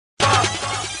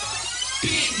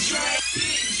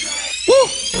Woo!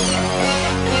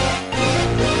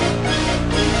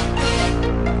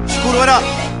 Scooter it up.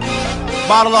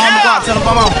 Bottle of homie Guap, tell him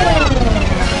I'm on.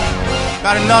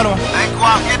 Got another one. Hey,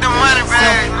 Guap, get the money,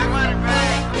 man.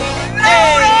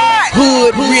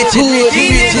 Hood, rich, hood,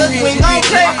 these niggas, we gon'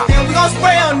 play with them, we gon'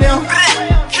 spray on them.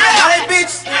 All they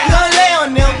bitches, we gon' lay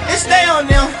on them, and stay on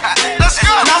them. Let's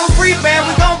go. And I'm a free band,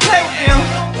 we gon' play with them.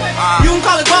 You can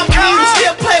call it Guapo, we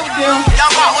still play with them.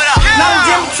 Y'all Guap, what up? Now I'm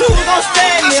Jim True, we gon'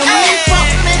 stand them. We ain't fuck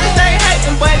niggas, they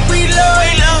hatin', but we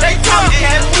love. They talk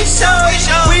cat, we show it.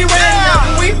 We ran up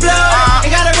and we blow.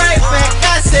 Ain't got a right back,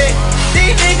 that's it.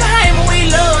 These niggas hate when we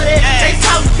love it. They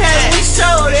talk cat, we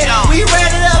showed it. We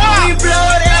ran it up and we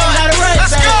blow it.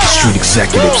 Street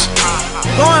executives.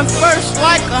 Going first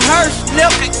like a hearse,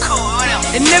 nip.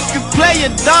 And if you play,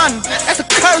 you're done. That's a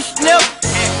curse, nip.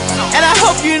 And I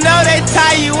hope you know they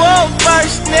tie you up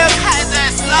first, nip.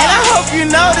 And I hope you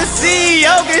know the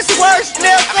CEO gets worse,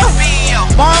 nip.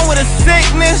 Born with a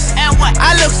sickness,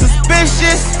 I look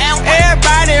suspicious.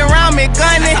 Everybody around me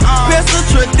gunning, pistol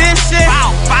tradition.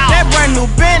 That brand new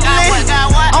Bentley,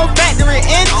 on factory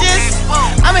inches.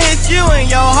 I'ma hit you in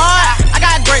your heart. I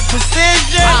got great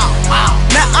precision.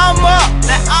 Now I'm up,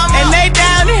 and they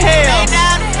down the hill.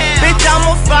 Bitch, I'm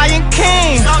a flying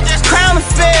king. Crown to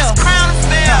fill.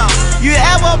 You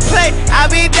ever play, I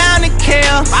be down to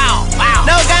kill.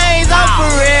 No games, I'm for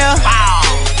real.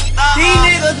 These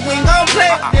niggas, we gon' play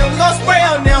with them, we gon' spray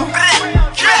on them.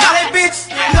 All they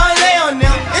bitches, we gon' lay on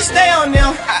them, and stay on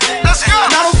them.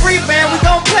 And I'm a free band, we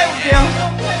gon' play with them.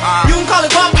 You can call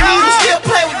it Guapo, we still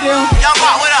play with them. Y'all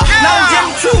Guap, what up? Now I'm Jim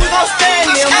True, we gon'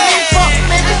 stand them. We ain't fuck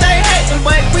niggas, they hatin',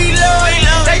 but we love.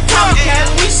 They talk cat,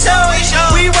 we show it.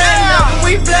 We ran up and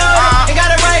we blow. Ain't got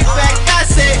a right back,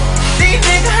 that's it. These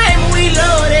niggas hate when we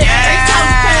love it. They talk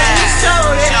cat, we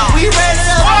showed it. We ran it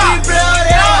up and we blow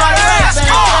it. Ain't got a right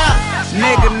back.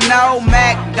 Nigga, no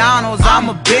McDonald's, I'm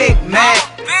a Big Mac.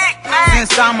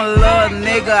 Since I'm a little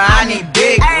nigga, I need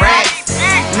big racks.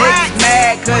 Niggas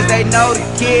mad cause they know the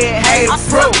kid hate a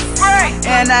proof.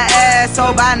 And an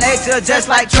asshole by nature just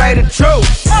like Trader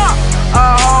Truth.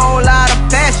 A whole lot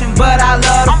of fashion, but I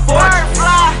love the fortune.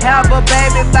 Have a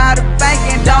baby by the bank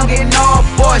and don't get no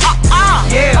abortion.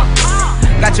 Yeah.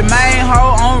 Got your main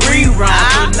hoe on rerun,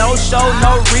 with no show,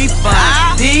 no refund.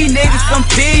 These niggas some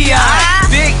peons.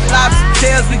 Big lobster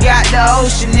tails, we got the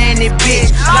ocean in it, bitch.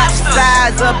 Lobster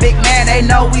size up, big man, they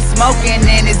know we smoking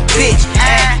in this bitch.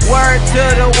 And word to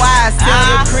the wise, tell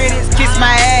the critics kiss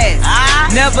my ass.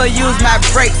 Never use my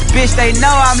brakes, bitch, they know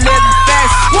I'm living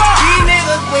fast. These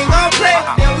niggas, we gon' play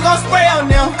with them, we gon' spray on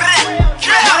them.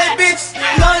 All they bitches, we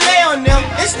gon' lay on them,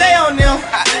 and stay on them.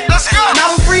 And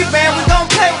I'm a free band, we gon'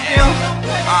 play with them.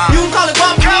 You can call it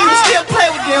Guapo, we still play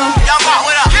with them. Y'all Guap,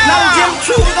 what up? Now I'm Jim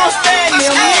True, we gon' stand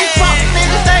them. We ain't fuck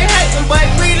niggas, they hatin', but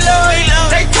we love.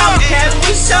 They talk cat,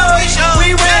 we show it.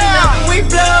 We ran up and we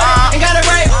blow. Ain't got a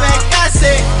right back, that's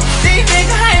it. These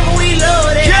niggas hate when we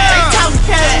love it. They talk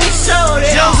cat, we showed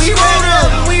it. We ran up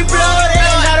and we blow it.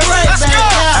 Ain't got a right back.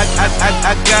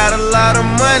 I got a lot of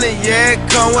money, yeah,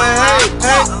 come with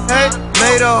hey.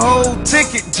 Made a whole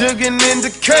ticket, jugging in the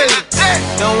cave.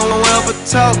 Don't ever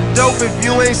talk dope if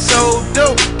you ain't so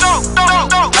dope.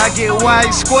 I get white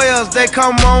squares, they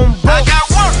come on broke.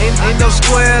 Ain't no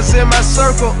squares in my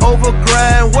circle, over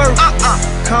grind work.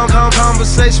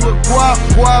 Conversation with Guap,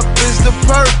 Guap is the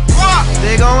perk.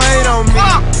 They gon' hate on me,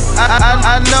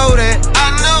 I know that.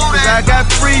 Cause I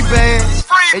got free bands,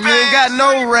 and you ain't got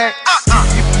no racks.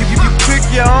 You pick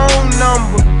your own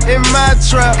number in my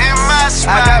trap.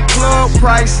 I got plug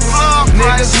prices,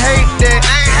 niggas hate that.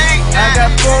 I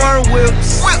got foreign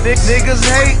whips, niggas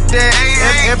hate that.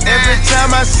 Every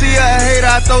time I see a hater,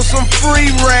 I throw some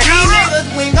free racks. These niggas,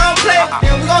 we gon' play with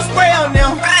them, we gon' spray on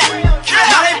them.